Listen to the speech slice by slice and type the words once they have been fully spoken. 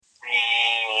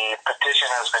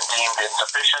has been deemed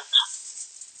insufficient,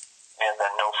 and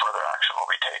then no further action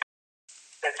will be taken.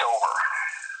 It's over.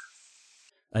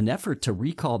 An effort to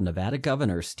recall Nevada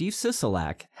Governor Steve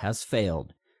Sisolak has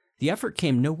failed. The effort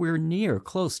came nowhere near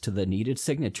close to the needed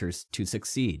signatures to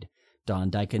succeed. Don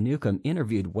Dyke-Newcomb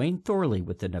interviewed Wayne Thorley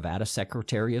with the Nevada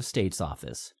Secretary of State's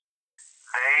office.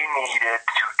 They needed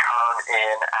to turn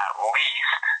in at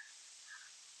least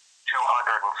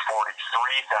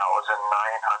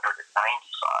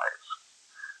 243,995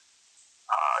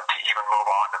 to even move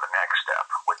on to the next step,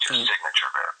 which is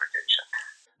signature verification.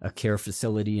 A care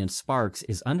facility in Sparks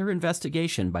is under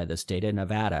investigation by the state of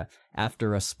Nevada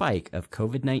after a spike of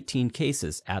COVID-19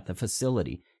 cases at the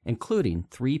facility, including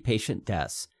 3 patient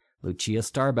deaths. Lucia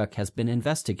Starbuck has been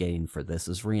investigating for This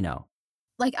Is Reno.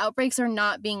 Like, outbreaks are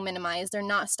not being minimized. They're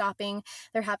not stopping.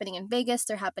 They're happening in Vegas.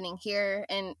 They're happening here.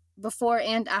 And before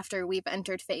and after we've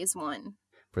entered phase 1.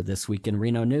 For This Week in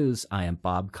Reno News, I am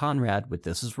Bob Conrad with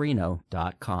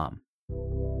thisisreno.com.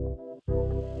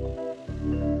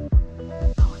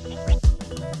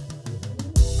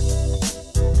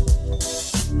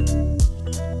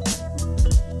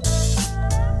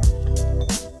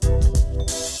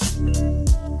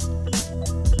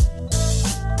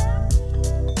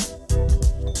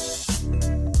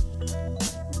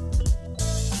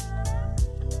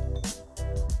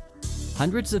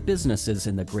 Hundreds of businesses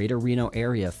in the greater Reno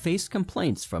area faced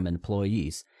complaints from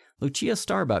employees. Lucia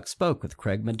Starbuck spoke with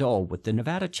Craig Madole with the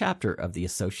Nevada chapter of the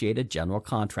Associated General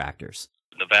Contractors.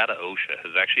 Nevada OSHA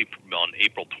has actually, on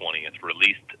April 20th,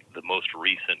 released the most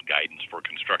recent guidance for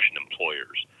construction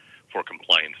employers for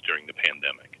compliance during the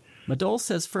pandemic. Madole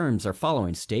says firms are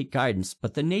following state guidance,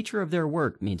 but the nature of their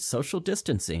work means social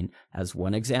distancing, as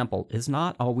one example, is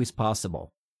not always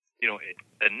possible.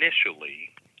 Initially,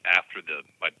 after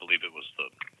I believe it was the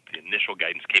initial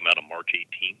guidance came out on March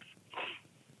 18th,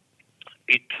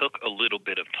 it took a little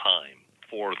bit of time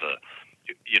for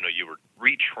you were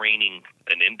retraining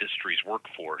an industry's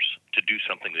workforce to do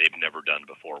something they've never done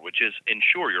before, which is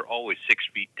ensure you're always 6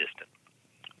 feet distant.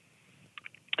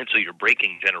 And so you're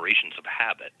breaking generations of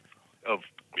habit of,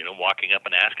 walking up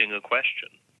and asking a question.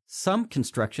 Some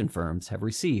construction firms have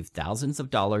received thousands of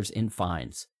dollars in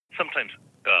fines. Sometimes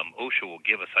OSHA will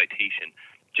give a citation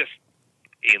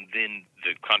and then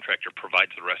the contractor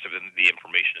provides the rest of the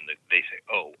information, and they say,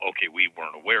 oh, okay, we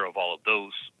weren't aware of all of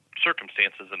those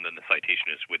circumstances, and then the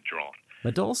citation is withdrawn.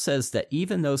 Madole says that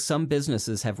even though some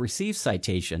businesses have received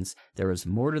citations, there is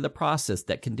more to the process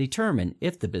that can determine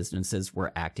if the businesses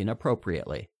were acting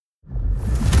appropriately.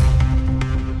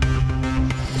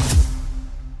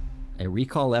 A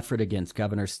recall effort against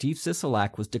Governor Steve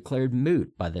Sisolak was declared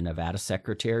moot by the Nevada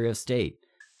Secretary of State.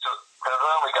 So they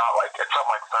only got something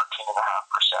like 13.5%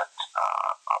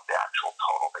 of the actual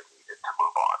total they needed to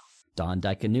move on. Don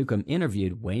Dyke-Newcomb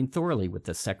interviewed Wayne Thorley with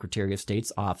the Secretary of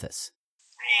State's office.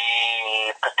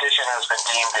 The petition has been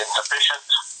deemed insufficient,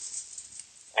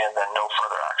 and then no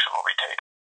further action will be taken.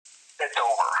 It's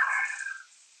over.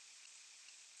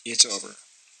 It's over.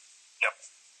 Yep.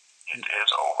 It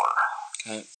is over.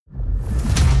 Okay.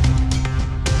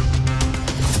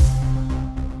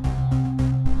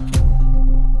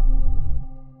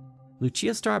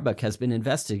 Lucia Starbuck has been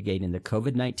investigating the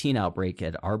COVID-19 outbreak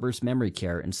at Arbor's Memory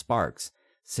Care in Sparks.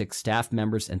 6 staff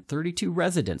members and 32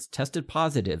 residents tested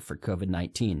positive for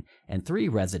COVID-19, and 3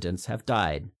 residents have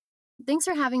died. Thanks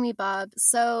for having me, Bob.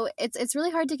 So it's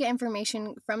really hard to get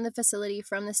information from the facility,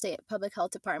 from the state public health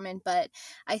department, but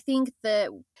I think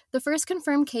the first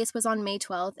confirmed case was on May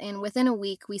 12th, and within a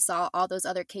week we saw all those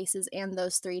other cases and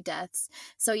those 3 deaths.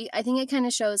 So I think it kind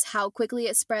of shows how quickly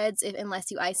it spreads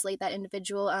unless you isolate that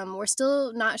individual. We're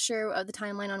still not sure of the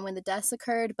timeline on when the deaths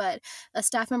occurred, but a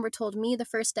staff member told me the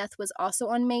first death was also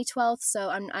on May 12th,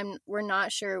 so we're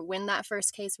not sure when that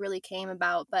first case really came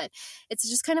about, but it's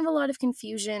just kind of a lot of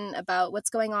confusion about what's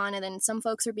going on, and then some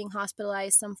folks are being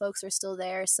hospitalized, some folks are still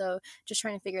there, so just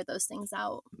trying to figure those things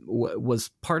out. Was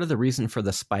part of the reason for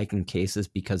the spike in cases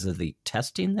because of the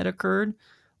testing that occurred,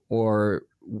 or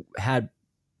had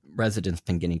residents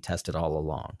been getting tested all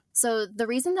along? So the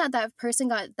reason that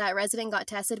resident got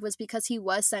tested was because he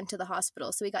was sent to the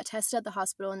hospital. So he got tested at the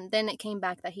hospital, and then it came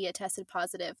back that he had tested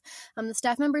positive. The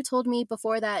staff member told me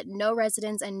before that no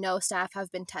residents and no staff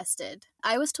have been tested.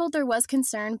 I was told there was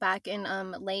concern back in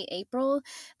late April.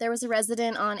 There was a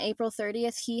resident on April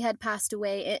 30th. He had passed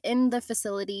away in the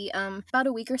facility. About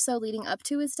a week or so leading up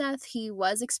to his death, he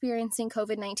was experiencing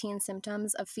COVID-19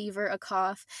 symptoms, a fever, a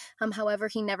cough. However,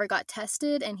 he never got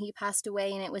tested, and he passed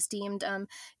away, and it was deemed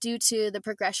due to the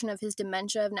progression of his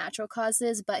dementia of natural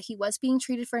causes, but he was being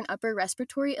treated for an upper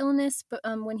respiratory illness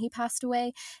when he passed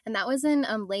away, and that was in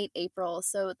late April,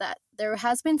 so that there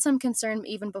has been some concern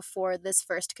even before this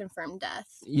first confirmed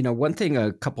death. You know, one thing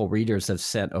a couple readers have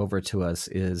sent over to us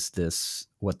is this,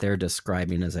 what they're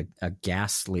describing as a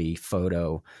ghastly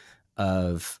photo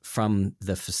from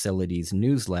the facility's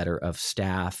newsletter of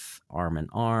staff arm in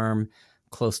arm,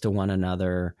 close to one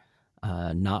another,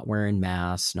 not wearing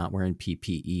masks, not wearing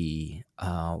PPE.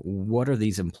 What are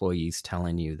these employees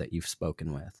telling you that you've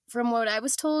spoken with? From what I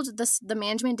was told, the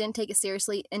management didn't take it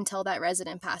seriously until that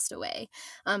resident passed away.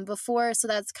 So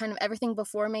that's kind of everything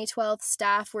before May 12th.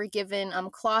 Staff were given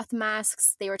cloth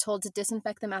masks. They were told to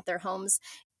disinfect them at their homes.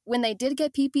 When they did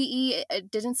get PPE, it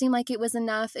didn't seem like it was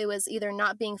enough. It was either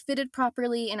not being fitted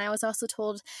properly, and I was also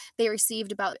told they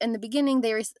received in the beginning,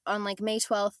 on like May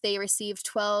 12th, they received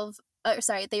 16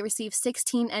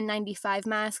 N95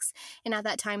 masks, and at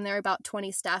that time there were about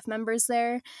 20 staff members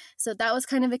there. So that was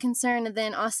kind of a concern. And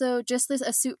then also just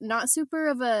not super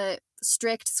of a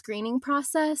strict screening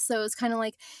process. So it's kind of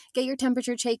like get your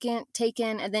temperature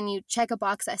taken, and then you check a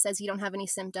box that says you don't have any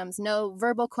symptoms. No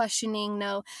verbal questioning,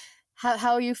 no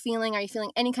how are you feeling? Are you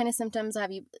feeling any kind of symptoms?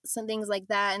 Have you some things like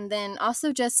that? And then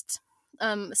also just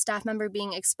staff member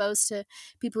being exposed to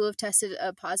people who have tested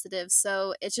positive.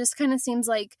 So it just kind of seems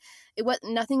like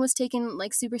nothing was taken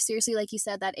like super seriously. Like you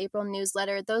said, that April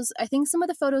newsletter, I think some of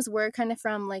the photos were kind of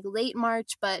from like late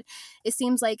March, but it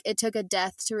seems like it took a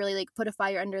death to really like put a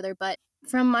fire under their butt.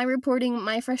 From my reporting,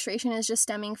 my frustration is just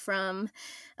stemming from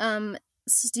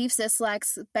Steve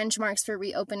Sisolak's benchmarks for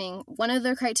reopening. One of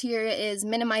their criteria is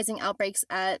minimizing outbreaks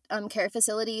at care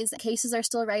facilities. Cases are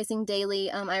still rising daily.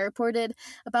 I reported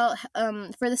about,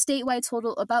 for the statewide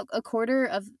total, about a quarter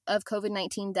of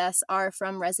COVID-19 deaths are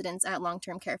from residents at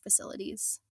long-term care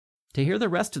facilities. To hear the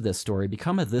rest of this story,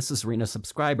 become a This Is Reno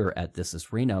subscriber at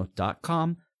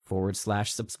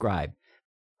thisisreno.com/subscribe.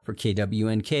 For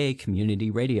KWNK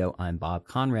Community Radio, I'm Bob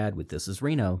Conrad with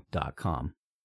thisisreno.com.